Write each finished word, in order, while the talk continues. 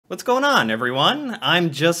What's going on, everyone?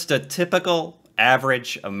 I'm just a typical,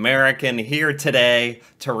 average American here today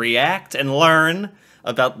to react and learn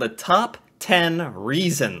about the top 10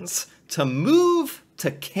 reasons to move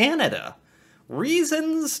to Canada.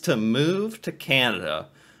 Reasons to move to Canada.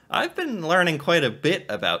 I've been learning quite a bit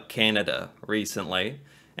about Canada recently,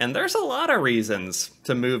 and there's a lot of reasons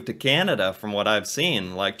to move to Canada from what I've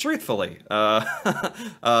seen, like, truthfully.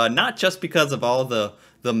 Not just because of all the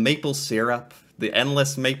maple syrup, the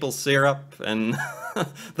endless maple syrup, and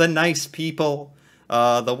the nice people,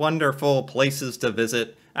 the wonderful places to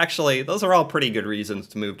visit. Actually, those are all pretty good reasons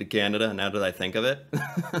to move to Canada, now that I think of it.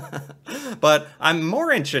 But I'm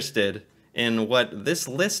more interested in what this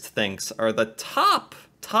list thinks are the top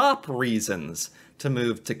reasons to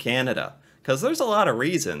move to Canada. Because there's a lot of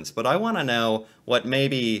reasons, but I want to know what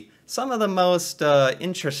maybe some of the most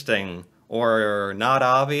interesting or not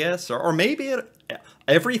obvious, or maybe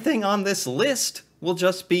everything on this list will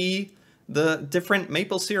just be the different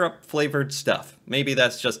maple syrup flavored stuff. Maybe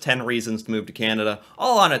that's just 10 reasons to move to Canada,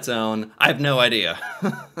 all on its own. I have no idea.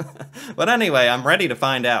 But anyway, I'm ready to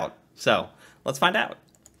find out. So, let's find out.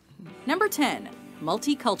 Number 10,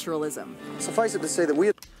 multiculturalism. Suffice it to say that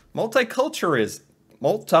we... Multiculturalism.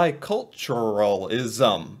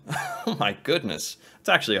 Oh my goodness. It's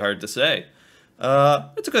actually hard to say.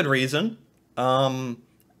 It's a good reason.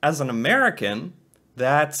 As an American,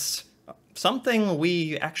 that's something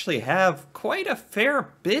we actually have quite a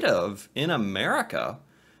fair bit of in America.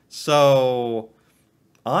 So,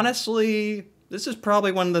 honestly, this is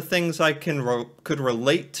probably one of the things I could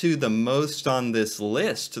relate to the most on this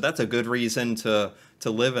list. That's a good reason to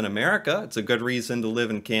live in America. It's a good reason to live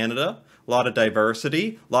in Canada. A lot of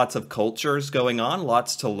diversity, lots of cultures going on,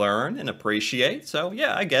 lots to learn and appreciate. So,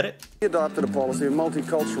 yeah, I get it. We adopted a policy of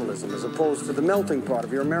multiculturalism as opposed to the melting pot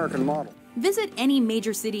of your American model. Visit any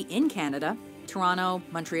major city in Canada, Toronto,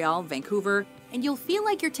 Montreal, Vancouver, and you'll feel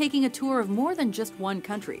like you're taking a tour of more than just one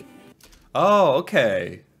country. Oh,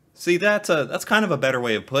 okay. See, that's kind of a better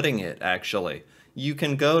way of putting it, actually. You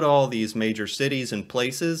can go to all these major cities and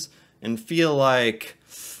places and feel like,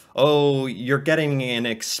 oh, you're getting an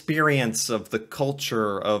experience of the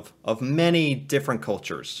culture of many different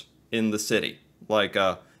cultures in the city. Like,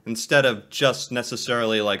 instead of just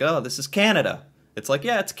necessarily like, oh, this is Canada. It's like,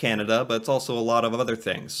 yeah, it's Canada, but it's also a lot of other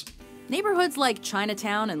things. Neighborhoods like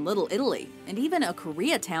Chinatown and Little Italy, and even a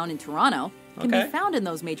Koreatown in Toronto, can be found in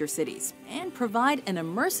those major cities and provide an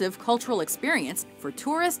immersive cultural experience for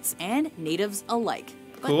tourists and natives alike.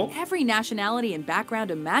 But every nationality and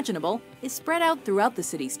background imaginable is spread out throughout the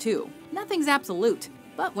cities too. Nothing's absolute,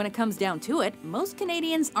 but when it comes down to it, most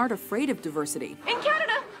Canadians aren't afraid of diversity. In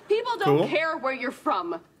Canada, people don't care where you're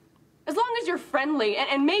from. As long as you're friendly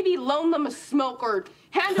and maybe loan them a smoke or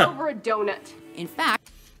hand over a donut. In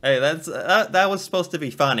fact... Hey, that was supposed to be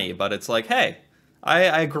funny, but it's like, hey,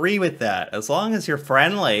 I agree with that. As long as you're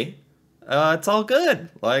friendly, it's all good.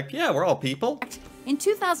 Like, yeah, we're all people. In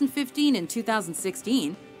 2015 and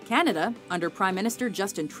 2016, Canada, under Prime Minister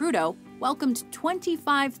Justin Trudeau, welcomed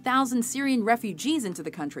 25,000 Syrian refugees into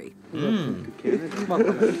the country.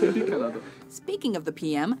 Speaking of the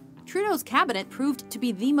PM, Trudeau's cabinet proved to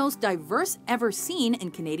be the most diverse ever seen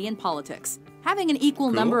in Canadian politics, having an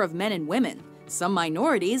equal number of men and women, some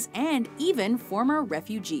minorities, and even former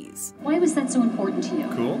refugees. Why was that so important to you?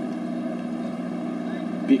 Cool.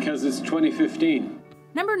 Because it's 2015.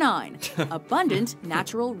 Number 9, abundant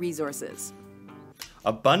natural resources.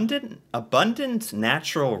 Abundant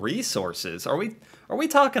natural resources? Are we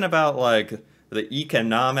talking about, like, the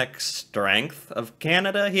economic strength of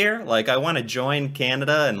Canada here? Like, I want to join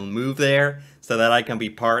Canada and move there so that I can be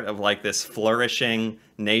part of, like, this flourishing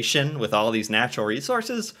nation with all these natural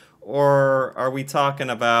resources? Or are we talking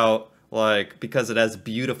about, like, because it has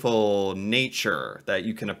beautiful nature that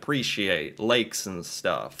you can appreciate, lakes and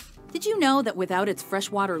stuff? Did you know that without its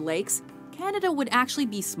freshwater lakes, Canada would actually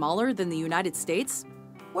be smaller than the United States?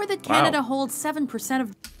 Or that Canada holds 7%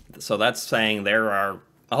 of... So that's saying there are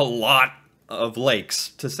a lot of lakes,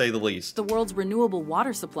 to say the least. The world's renewable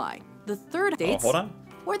water supply. The third states... hold on.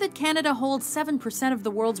 Or that Canada holds 7% of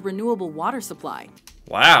the world's renewable water supply.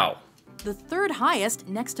 Wow. The third highest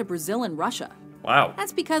next to Brazil and Russia. Wow.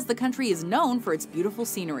 That's because the country is known for its beautiful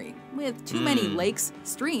scenery, with too many lakes,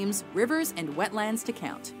 streams, rivers, and wetlands to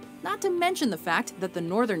count. Not to mention the fact that the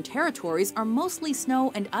Northern Territories are mostly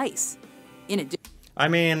snow and ice. In addition... I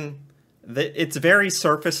mean, it's a very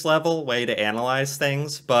surface level way to analyze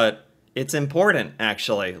things, but it's important,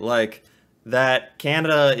 actually. Like, that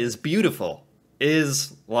Canada is beautiful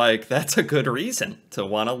is, like, that's a good reason to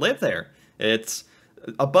want to live there. It's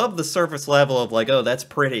above the surface level of like, oh, that's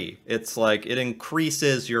pretty. It's like, it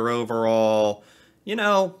increases your overall, you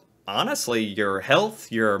know, honestly, your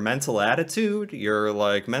health, your mental attitude, your,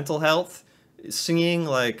 like, mental health, seeing,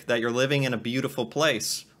 like, that you're living in a beautiful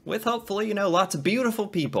place with, hopefully, you know, lots of beautiful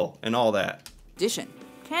people and all that. Addition,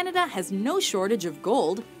 Canada has no shortage of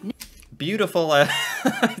gold. Beautiful, I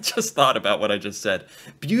just thought about what I just said.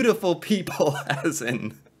 Beautiful people, as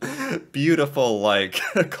in beautiful, like,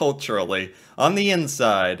 culturally, on the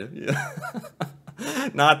inside.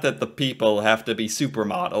 Not that the people have to be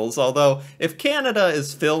supermodels, although if Canada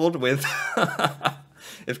is filled with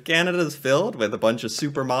if Canada is filled with a bunch of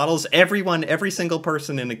supermodels, every single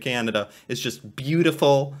person in Canada is just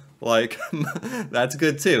beautiful, like, that's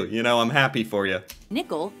good too. You know, I'm happy for you.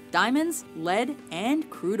 Nickel, diamonds, lead, and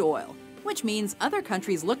crude oil, which means other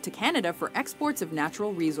countries look to Canada for exports of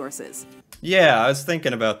natural resources. Yeah, I was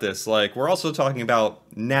thinking about this. Like, we're also talking about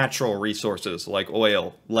natural resources like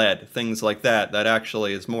oil, lead, things like that. That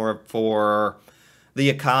actually is more for the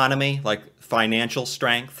economy, like financial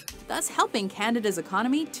strength. Thus helping Canada's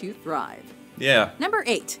economy to thrive. Yeah. Number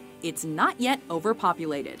 8. It's not yet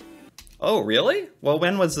overpopulated. Oh, really? Well,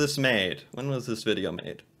 when was this made? When was this video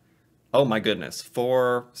made? Oh my goodness,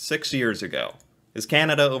 6 years ago. Is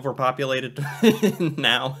Canada overpopulated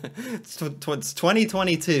now? It's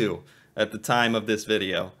 2022 at the time of this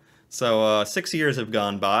video. So 6 years have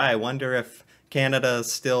gone by. I wonder if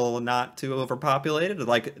Canada's still not too overpopulated,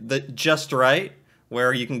 like just right,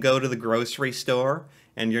 where you can go to the grocery store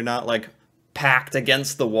and you're not like packed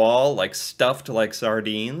against the wall, like stuffed like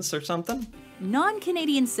sardines or something.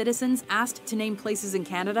 Non-Canadian citizens asked to name places in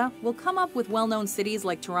Canada will come up with well-known cities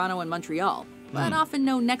like Toronto and Montreal, but often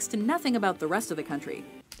know next to nothing about the rest of the country.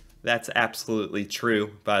 That's absolutely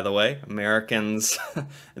true, by the way. Americans,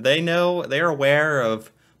 they're aware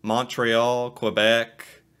of Montreal, Quebec,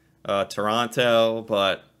 Toronto,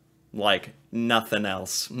 but like nothing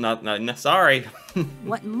else. Sorry.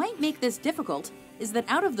 What might make this difficult is that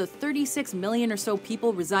out of the 36 million or so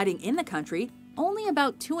people residing in the country, only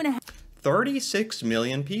about 2.5 36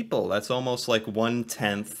 million people. That's almost like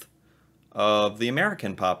 1/10 of the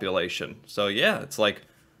American population. So yeah, it's like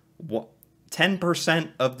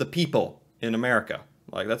 10% of the people in America.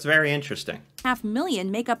 Like, that's very interesting. 2.5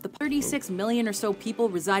 million make up the 36 million or so people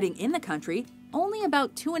residing in the country. Only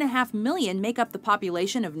about 2.5 million make up the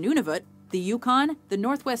population of Nunavut, the Yukon, the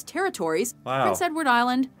Northwest Territories, wow. Prince Edward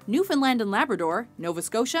Island, Newfoundland and Labrador, Nova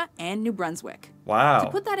Scotia, and New Brunswick. Wow. To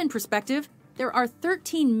put that in perspective, there are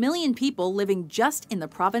 13 million people living just in the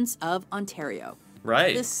province of Ontario.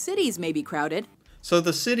 Right. The cities may be crowded. So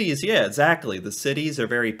the cities, yeah, exactly. The cities are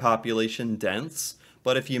very population dense,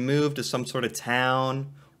 but if you move to some sort of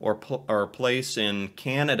town or place in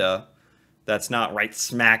Canada that's not right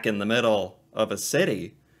smack in the middle of a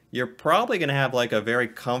city, you're probably going to have like a very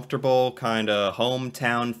comfortable kind of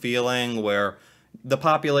hometown feeling where the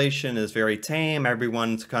population is very tame,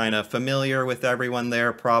 everyone's kind of familiar with everyone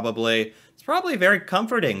there probably. It's probably very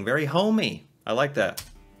comforting, very homey. I like that.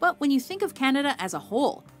 But when you think of Canada as a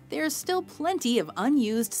whole, there's still plenty of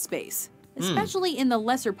unused space, especially in the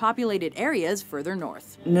lesser populated areas further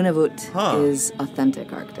north. Nunavut is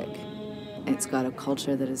authentic Arctic. It's got a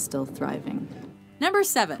culture that is still thriving. Number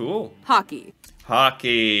 7. Cool. Hockey.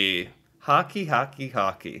 Hockey. Hockey, hockey,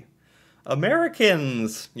 hockey.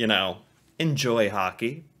 Americans, you know, enjoy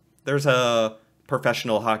hockey. There's a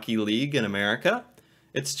professional hockey league in America.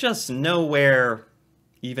 It's just nowhere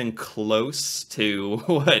even close to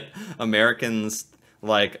what Americans'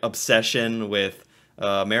 like obsession with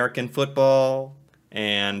American football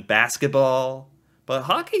and basketball. But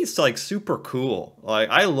hockey's like super cool. Like,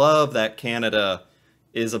 I love that Canada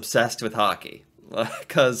is obsessed with hockey.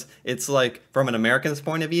 Because it's like, from an American's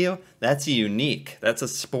point of view, that's unique. That's a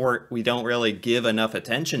sport we don't really give enough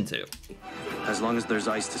attention to. As long as there's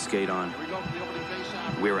ice to skate on,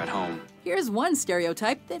 we're at home. Here's one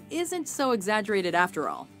stereotype that isn't so exaggerated after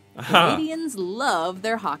all. Canadians love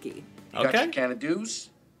their hockey. You got your can of do's,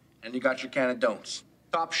 and you got your can of don'ts.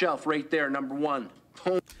 Top shelf right there, number 1.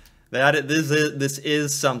 This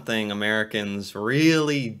is something Americans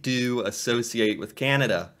really do associate with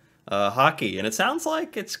Canada. Hockey, and it sounds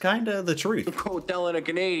like it's kind of the truth. Go telling a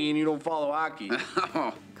Canadian you don't follow hockey.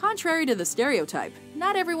 Contrary to the stereotype,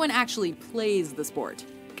 not everyone actually plays the sport.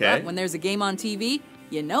 Okay. But when there's a game on TV,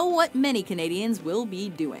 you know what many Canadians will be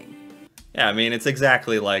doing. Yeah, I mean, it's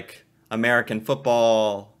exactly like American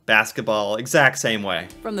football, basketball, exact same way.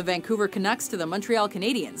 From the Vancouver Canucks to the Montreal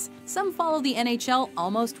Canadiens, some follow the NHL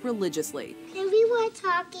almost religiously. Can we watch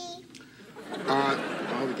hockey?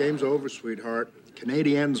 Well, the game's over, sweetheart.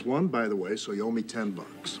 Canadiens won, by the way, so you owe me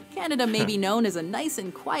 $10. Canada may be known as a nice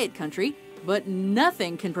and quiet country, but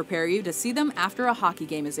nothing can prepare you to see them after a hockey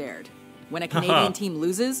game is aired. When a Canadian team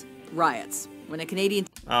loses, riots. When a Canadian...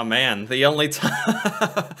 Oh man, the only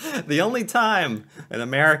time an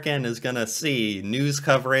American is gonna see news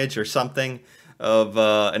coverage or something of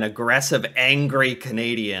an aggressive, angry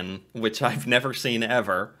Canadian, which I've never seen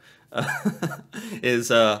ever, is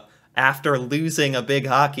after losing a big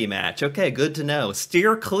hockey match. Okay, good to know.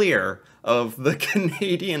 Steer clear of the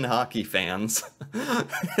Canadian hockey fans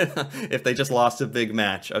if they just lost a big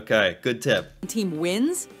match. Okay, good tip. Team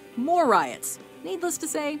wins, more riots. Needless to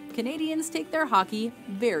say, Canadians take their hockey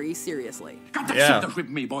very seriously. Yeah.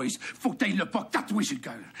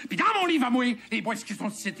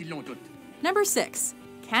 Number 6,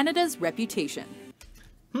 Canada's reputation.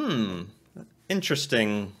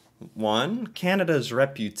 Interesting one. Canada's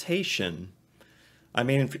reputation. I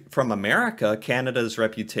mean, from America, Canada's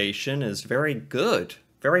reputation is very good.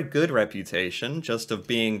 Very good reputation, just of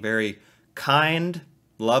being very kind,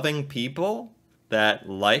 loving people that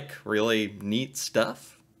like really neat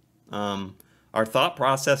stuff. Our thought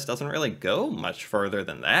process doesn't really go much further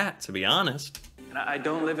than that, to be honest. And I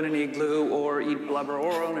don't live in an igloo or eat blubber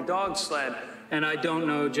or own a dog sled. And I don't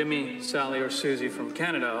know Jimmy, Sally, or Susie from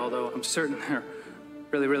Canada, although I'm certain they're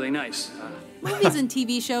really, really nice. Movies and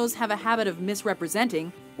TV shows have a habit of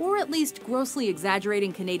misrepresenting, or at least grossly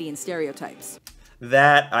exaggerating Canadian stereotypes.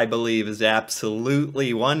 That, I believe, is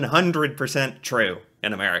absolutely 100% true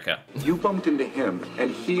in America. You bumped into him,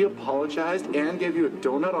 and he apologized and gave you a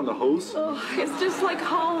donut on the hose? Oh, it's just like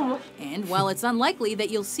home. And while it's unlikely that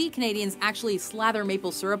you'll see Canadians actually slather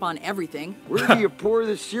maple syrup on everything... Where do you pour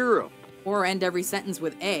the syrup? ...or end every sentence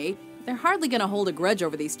with A, they're hardly gonna hold a grudge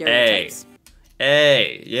over these stereotypes.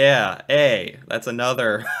 Yeah, A. That's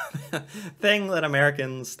another thing that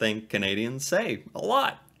Americans think Canadians say a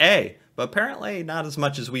lot. A. But apparently not as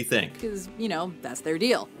much as we think. Because, you know, that's their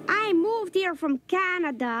deal. I moved here from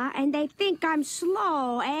Canada, and they think I'm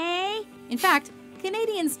slow, eh? In fact,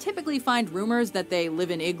 Canadians typically find rumors that they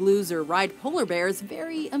live in igloos or ride polar bears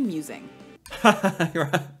very amusing.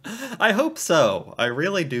 I hope so. I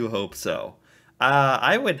really do hope so.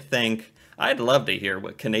 I would think... I'd love to hear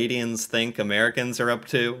what Canadians think Americans are up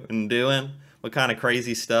to and doing. What kind of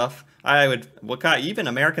crazy stuff. Even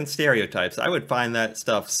American stereotypes. I would find that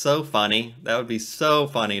stuff so funny. That would be so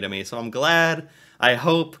funny to me. So I'm glad. I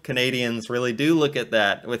hope Canadians really do look at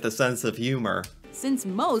that with a sense of humor. Since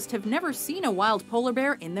most have never seen a wild polar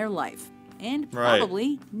bear in their life. And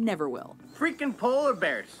probably never will. Freaking polar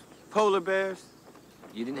bears. Polar bears?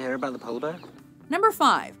 You didn't hear about the polar bear? Number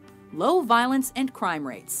 5, low violence and crime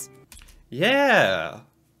rates. Yeah,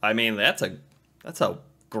 I mean, that's a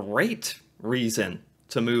great reason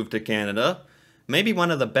to move to Canada. Maybe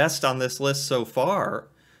one of the best on this list so far.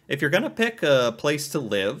 If you're going to pick a place to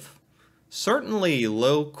live, certainly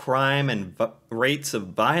low crime and rates of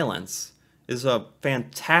violence is a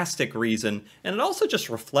fantastic reason. And it also just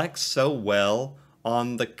reflects so well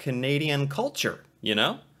on the Canadian culture, you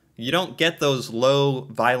know? You don't get those low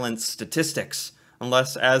violence statistics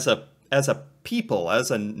unless as a people,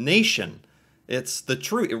 as a nation, it's the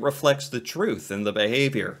truth. It reflects the truth in the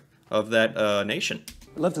behavior of that nation.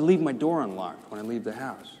 I love to leave my door unlocked when I leave the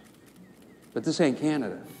house. But this ain't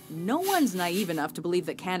Canada. No one's naive enough to believe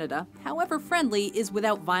that Canada, however friendly, is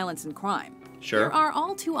without violence and crime. Sure. There are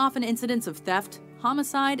all too often incidents of theft,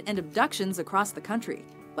 homicide, and abductions across the country.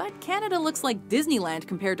 But Canada looks like Disneyland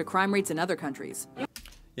compared to crime rates in other countries.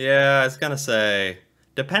 Yeah, I was gonna say,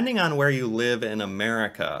 depending on where you live in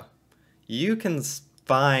America, you can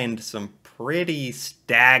find some pretty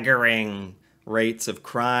staggering rates of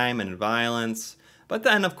crime and violence. But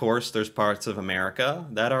then, of course, there's parts of America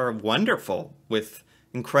that are wonderful with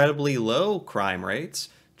incredibly low crime rates.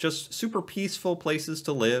 Just super peaceful places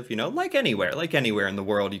to live, you know, like anywhere in the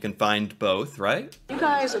world you can find both, right? You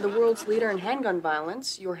guys are the world's leader in handgun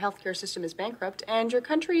violence, your healthcare system is bankrupt, and your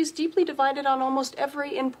country is deeply divided on almost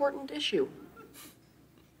every important issue.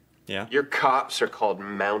 Yeah. Your cops are called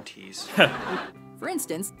Mounties. For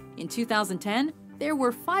instance, in 2010, there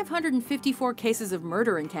were 554 cases of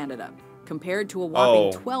murder in Canada, compared to a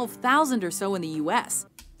whopping 12,000 or so in the US.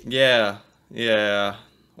 Yeah.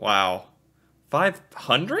 Wow.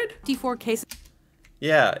 500? 54 cases.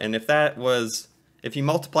 Yeah, and if you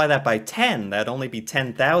multiply that by 10, that'd only be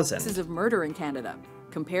 10,000. Cases of murder in Canada,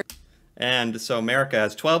 compared. And so America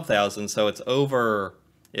has 12,000, so it's over,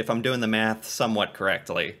 if I'm doing the math somewhat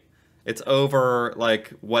correctly, it's over,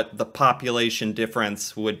 like, what the population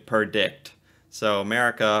difference would predict. So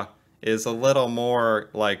America is a little more,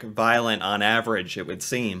 like, violent on average, it would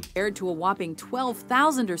seem. Compared to a whopping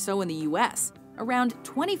 12,000 or so in the US, around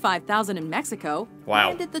 25,000 in Mexico, wow.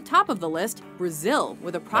 And at the top of the list, Brazil,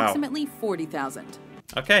 with approximately 40,000.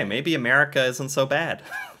 Okay, maybe America isn't so bad.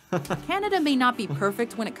 Canada may not be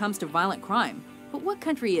perfect when it comes to violent crime, but what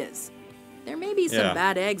country is? There may be some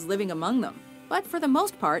bad eggs living among them, but for the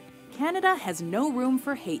most part, Canada has no room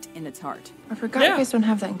for hate in its heart. I forgot you guys don't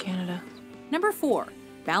have that in Canada. Number 4,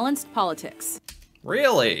 balanced politics.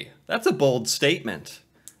 Really? That's a bold statement.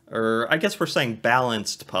 Or I guess we're saying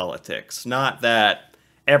balanced politics, not that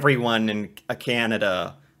everyone in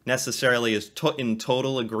Canada necessarily is in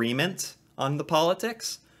total agreement on the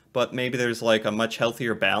politics, but maybe there's like a much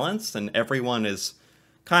healthier balance and everyone is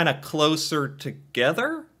kind of closer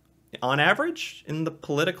together on average in the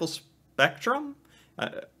political spectrum.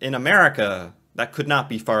 In America, that could not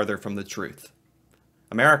be farther from the truth.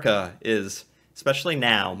 America is, especially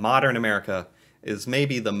now, modern America, is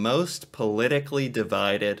maybe the most politically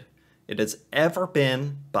divided it has ever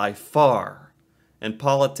been by far. And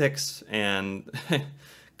politics and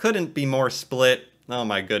couldn't be more split. Oh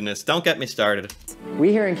my goodness, don't get me started.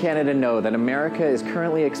 We here in Canada know that America is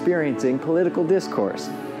currently experiencing political discourse.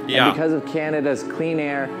 Yeah. And because of Canada's clean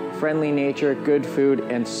air, friendly nature, good food,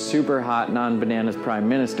 and super hot non-bananas prime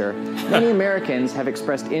minister, many Americans have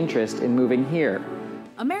expressed interest in moving here.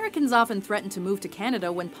 Americans often threaten to move to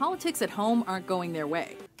Canada when politics at home aren't going their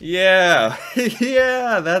way. Yeah,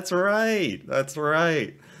 yeah, that's right. That's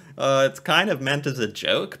right. It's kind of meant as a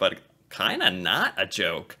joke, but kind of not a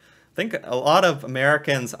joke. I think a lot of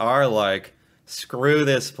Americans are like, screw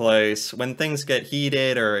this place. When things get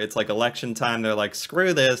heated or it's like election time, they're like,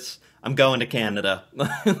 screw this, I'm going to Canada.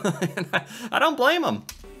 I don't blame them.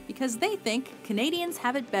 Because they think Canadians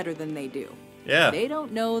have it better than they do. Yeah. They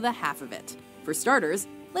don't know the half of it. For starters,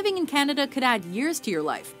 living in Canada could add years to your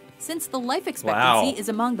life, since the life expectancy is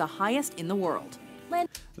among the highest in the world.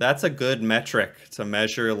 That's a good metric to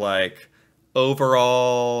measure like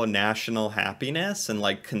overall national happiness and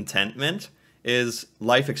like contentment is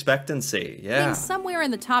life expectancy. Yeah. Being somewhere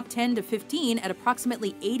in the top 10 to 15 at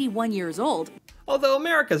approximately 81 years old. Although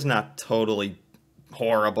America's not totally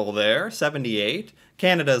horrible there, 78.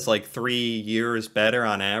 Canada's like 3 years better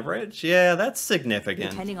on average. Yeah, that's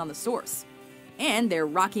significant. Depending on the source. And their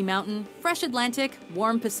Rocky Mountain, fresh Atlantic,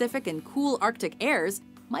 warm Pacific, and cool Arctic airs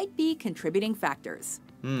might be contributing factors.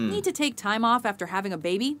 Need to take time off after having a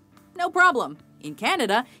baby? No problem. In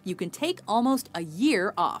Canada, you can take almost a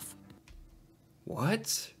year off.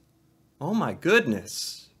 What? Oh my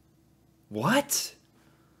goodness. What?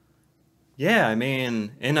 Yeah, I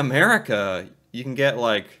mean, in America, you can get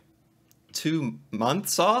like 2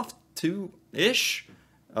 months off, 2-ish.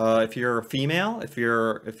 If you're a female, if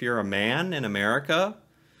you're a man in America,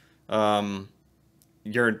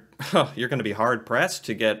 you're going to be hard pressed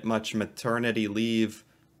to get much maternity leave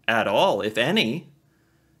at all, if any.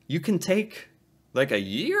 You can take like a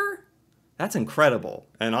year? That's incredible.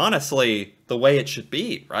 And honestly, the way it should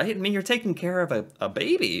be, right? I mean, you're taking care of a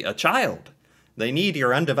baby, a child. They need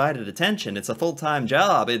your undivided attention. It's a full-time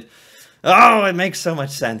job. It makes so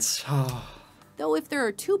much sense. Though if there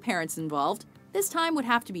are 2 parents involved, this time would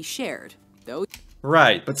have to be shared.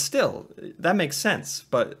 Right, but still, that makes sense.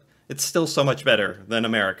 But it's still so much better than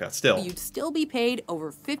America, still. You'd still be paid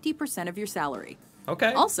over 50% of your salary.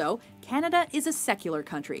 Okay. Also, Canada is a secular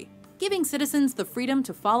country, giving citizens the freedom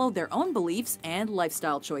to follow their own beliefs and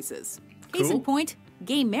lifestyle choices. Case in point,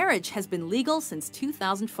 gay marriage has been legal since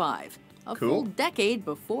 2005, a full decade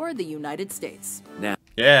before the United States.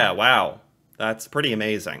 Yeah, wow. That's pretty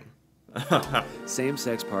amazing.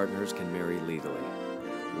 Same-sex partners can marry legally.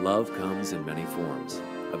 Love comes in many forms.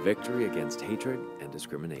 A victory against hatred and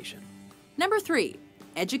discrimination. Number 3,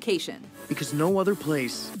 education. Because no other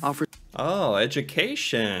place offers... Oh,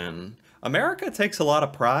 education. America takes a lot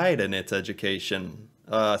of pride in its education,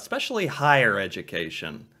 especially higher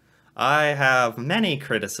education. I have many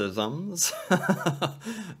criticisms,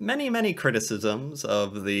 many criticisms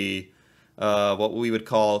of the what we would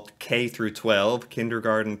call K through 12,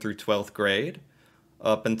 kindergarten through 12th grade,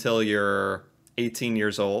 up until you're 18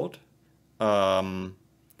 years old.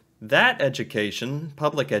 That education,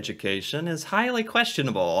 public education, is highly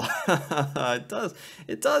questionable. It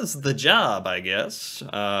does the job, I guess.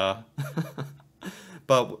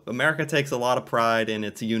 But America takes a lot of pride in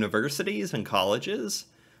its universities and colleges.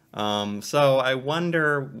 So I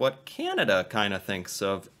wonder what Canada kind of thinks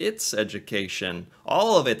of its education,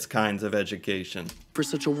 all of its kinds of education. For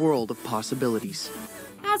such a world of possibilities.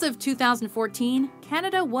 As of 2014,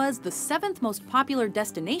 Canada was the 7th most popular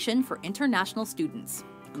destination for international students.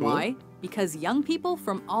 Why? Because young people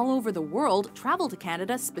from all over the world travel to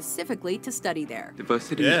Canada specifically to study there.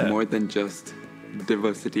 Diversity is more than just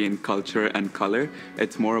diversity in culture and color.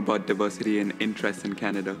 It's more about diversity in interest in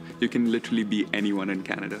Canada. You can literally be anyone in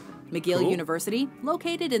Canada. McGill University,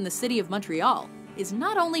 located in the city of Montreal, is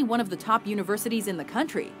not only one of the top universities in the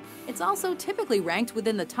country, It's also typically ranked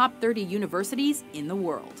within the top 30 universities in the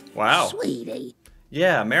world. Wow. Sweetie.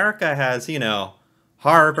 Yeah, America has, you know,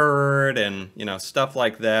 Harvard and, you know, stuff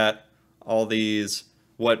like that. All these,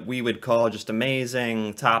 what we would call just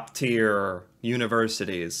amazing, top-tier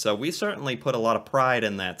universities. So we certainly put a lot of pride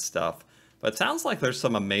in that stuff. But it sounds like there's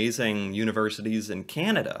some amazing universities in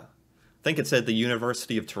Canada. I think it said the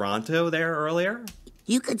University of Toronto there earlier.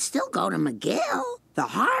 You could still go to McGill, the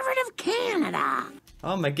Harvard of Canada.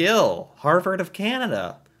 Oh, McGill, Harvard of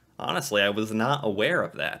Canada. Honestly, I was not aware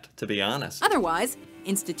of that, to be honest. Otherwise,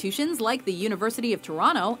 institutions like the University of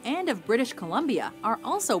Toronto and of British Columbia are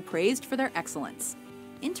also praised for their excellence.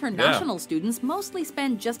 International students mostly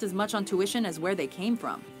spend just as much on tuition as where they came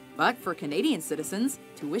from. But for Canadian citizens,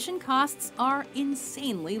 tuition costs are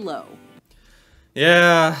insanely low.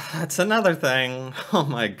 Yeah, that's another thing. Oh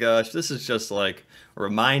my gosh, this is just like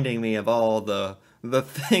reminding me of all the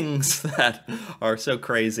things that are so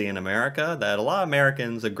crazy in America that a lot of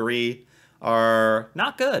Americans agree are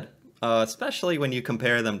not good, especially when you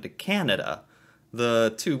compare them to Canada.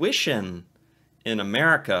 The tuition in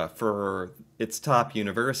America for its top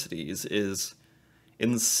universities is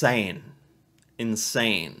insane.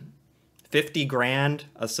 Insane. 50 grand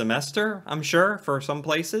a semester, I'm sure, for some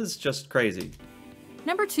places. Just crazy.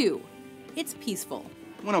 Number 2, it's peaceful.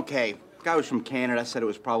 Went okay. Guy was from Canada, said it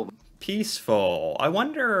was probably peaceful. I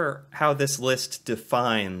wonder how this list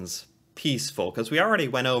defines peaceful, because we already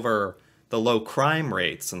went over the low crime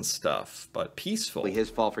rates and stuff, but peaceful. his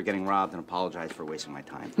fault for getting robbed and apologize for wasting my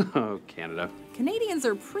time. Oh, Canada. Canadians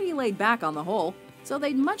are pretty laid back on the whole, so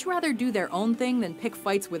they'd much rather do their own thing than pick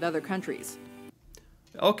fights with other countries.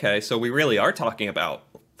 Okay, so we really are talking about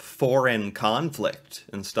foreign conflict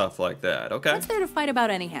and stuff like that, okay? What's there to fight about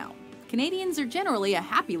anyhow? Canadians are generally a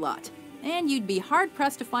happy lot, and you'd be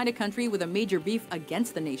hard-pressed to find a country with a major beef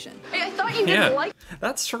against the nation. Hey, I thought you didn't like...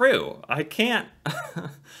 That's true. I can't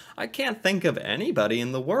think of anybody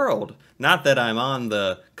in the world. Not that I'm on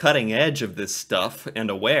the cutting edge of this stuff and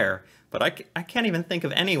aware, but I can't even think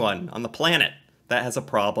of anyone on the planet that has a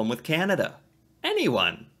problem with Canada.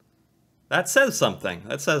 Anyone. That says something.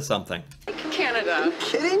 That says something. Canada. Are you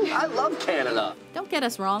kidding? I love Canada. Don't get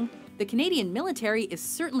us wrong. The Canadian military is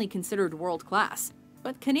certainly considered world-class.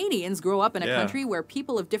 But Canadians grow up in a country where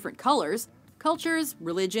people of different colors, cultures,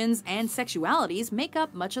 religions, and sexualities make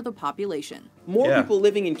up much of the population. More people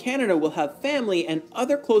living in Canada will have family and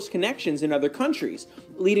other close connections in other countries,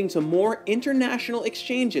 leading to more international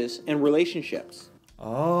exchanges and relationships.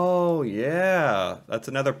 Oh, yeah. That's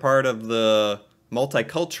another part of the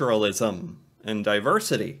multiculturalism and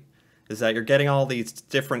diversity, is that you're getting all these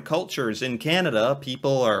different cultures in Canada.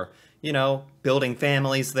 People are, you know, building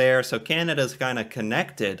families there, so Canada's kind of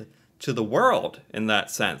connected to the world in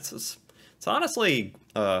that sense. It's honestly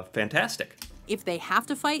fantastic. If they have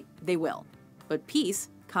to fight, they will. But peace,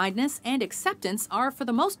 kindness, and acceptance are, for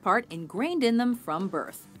the most part, ingrained in them from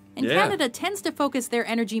birth. And Canada tends to focus their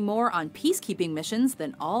energy more on peacekeeping missions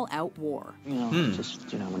than all-out war. You know,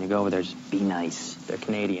 just, when you go over there, just be nice. They're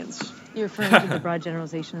Canadians. You're referring to the broad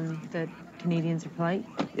generalization that Canadians are polite?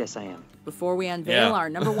 Yes, I am. Before we unveil our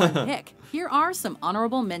number 1 pick, here are some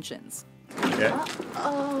honorable mentions.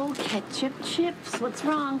 Uh-oh, ketchup chips. What's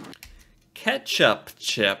wrong? Ketchup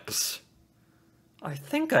chips. I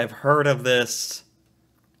think I've heard of this.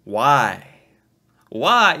 Why?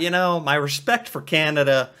 Why? You know, my respect for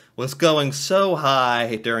Canada was going so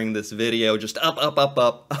high during this video, just up, up, up,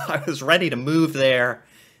 up. I was ready to move there,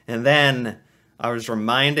 and then I was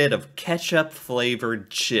reminded of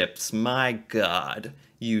ketchup-flavored chips. My God,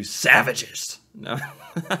 you savages. No,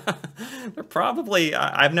 they're probably,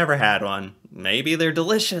 I've never had one. Maybe they're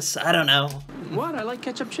delicious, I don't know. What? I like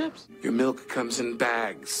ketchup chips. Your milk comes in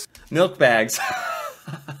bags. Milk bags.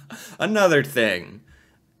 Another thing.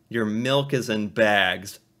 Your milk is in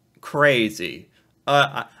bags. Crazy.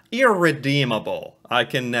 Irredeemable. I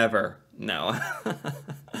can never. No.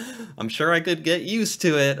 I'm sure I could get used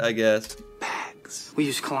to it, I guess. Bags. We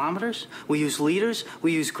use kilometers. We use liters.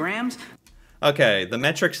 We use grams. Okay, the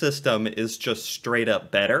metric system is just straight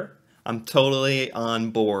up better. I'm totally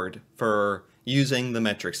on board for using the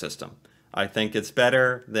metric system. I think it's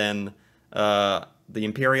better than the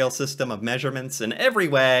imperial system of measurements in every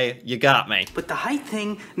way. You got me. But the height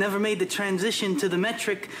thing never made the transition to the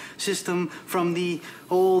metric system from the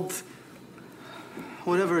old,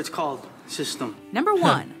 whatever it's called, system. Number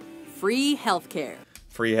 1, free healthcare.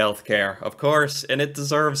 Free healthcare, of course, and it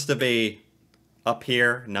deserves to be up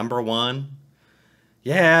here, number 1.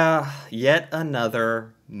 Yeah, yet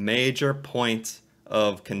another major point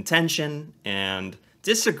of contention and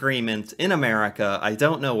disagreement in America. I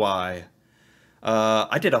don't know why.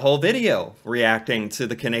 I did a whole video reacting to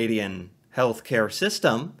the Canadian healthcare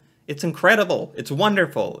system. It's incredible. It's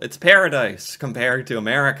wonderful. It's paradise compared to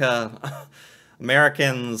America.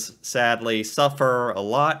 Americans sadly suffer a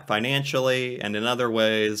lot financially and in other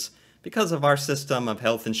ways because of our system of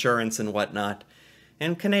health insurance and whatnot.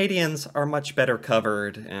 And Canadians are much better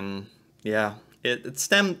covered, and yeah,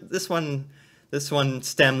 this one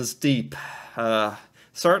stems deep.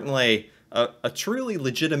 Certainly a truly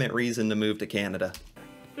legitimate reason to move to Canada.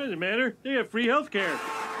 Doesn't matter. They have free healthcare.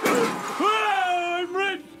 I'm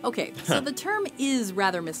rich. Okay, so the term is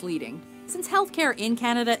rather misleading, since healthcare in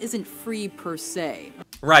Canada isn't free per se.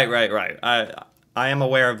 Right. I am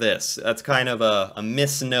aware of this. That's kind of a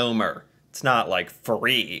misnomer. It's not like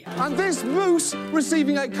free. And this moose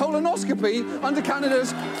receiving a colonoscopy under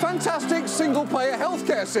Canada's fantastic single-payer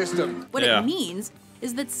healthcare system. What it means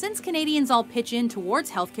is that since Canadians all pitch in towards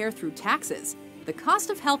healthcare through taxes, the cost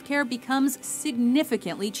of healthcare becomes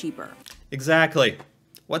significantly cheaper. Exactly.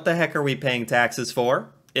 What the heck are we paying taxes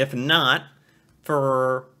for, if not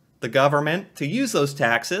for the government to use those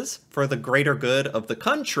taxes for the greater good of the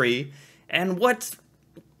country? And what's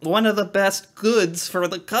one of the best goods for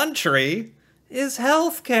the country is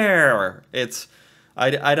healthcare.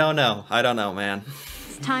 I don't know, man.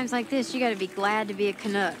 It's times like this, you gotta be glad to be a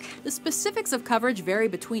Canuck. The specifics of coverage vary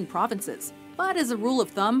between provinces, but as a rule of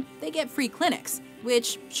thumb, they get free clinics,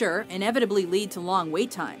 which, sure, inevitably lead to long wait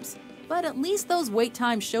times. But at least those wait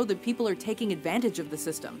times show that people are taking advantage of the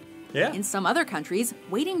system. Yeah. In some other countries,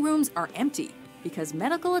 waiting rooms are empty because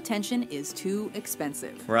medical attention is too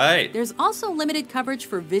expensive. Right. There's also limited coverage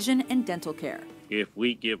for vision and dental care. If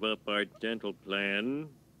we give up our dental plan,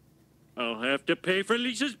 I'll have to pay for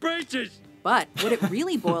Lisa's braces. But what it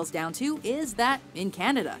really boils down to is that in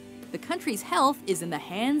Canada, the country's health is in the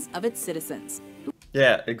hands of its citizens.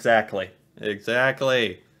 Yeah, exactly.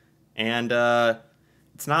 And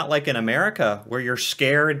it's not like in America where you're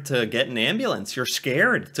scared to get an ambulance. You're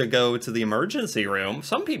scared to go to the emergency room.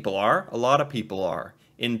 Some people are. A lot of people are.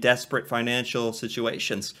 In desperate financial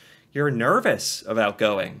situations, you're nervous about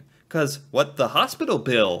going because what the hospital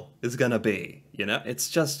bill is going to be. You know, it's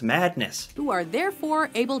just madness. Who are therefore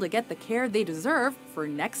able to get the care they deserve for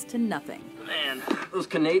next to nothing. Man, those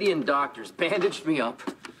Canadian doctors bandaged me up,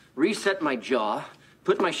 reset my jaw,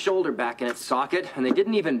 put my shoulder back in its socket, and they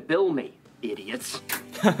didn't even bill me. Idiots.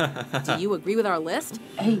 Do you agree with our list?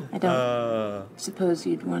 Hey, I don't suppose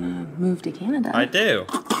you'd want to move to Canada. I do.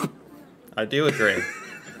 I do agree.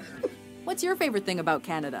 What's your favorite thing about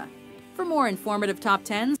Canada? For more informative top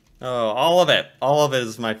 10s. Oh, all of it. All of it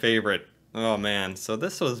is my favorite. Oh, man. So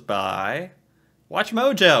this was by Watch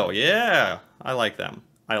Mojo. Yeah, I like them.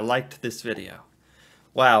 I liked this video.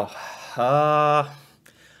 Wow.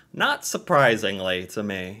 Not surprisingly to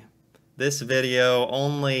me, this video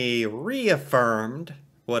only reaffirmed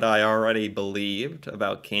what I already believed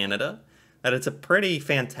about Canada, that it's a pretty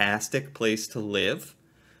fantastic place to live.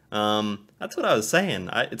 That's what I was saying.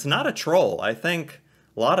 It's not a troll. I think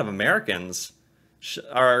a lot of Americans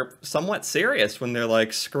are somewhat serious when they're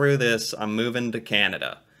like, screw this, I'm moving to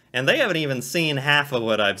Canada. And they haven't even seen half of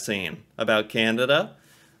what I've seen about Canada.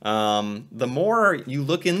 The more you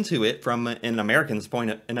look into it from an American's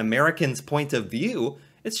point of view,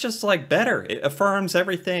 it's just like better. It affirms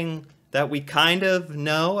everything that we kind of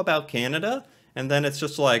know about Canada, and then it's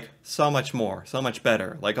just like so much more, so much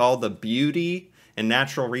better. Like all the beauty and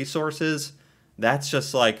natural resources, that's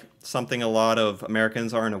just like something a lot of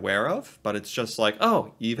Americans aren't aware of, but it's just like,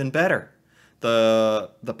 oh, even better.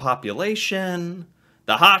 The population,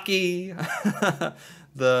 the hockey,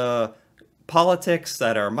 the politics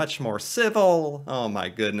that are much more civil. Oh my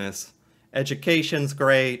goodness. Education's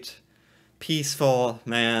great. Peaceful,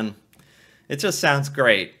 man. It just sounds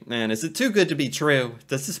great. Man, is it too good to be true?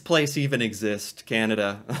 Does this place even exist,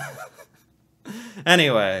 Canada?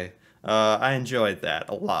 Anyway, I enjoyed that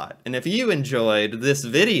a lot. And if you enjoyed this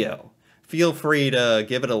video, feel free to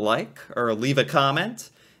give it a like or leave a comment.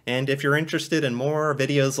 And if you're interested in more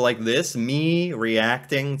videos like this, me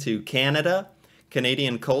reacting to Canada,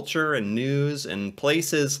 Canadian culture and news and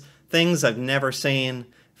places, things I've never seen,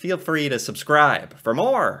 feel free to subscribe for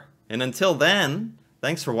more. And until then,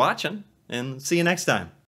 thanks for watching, and see you next time.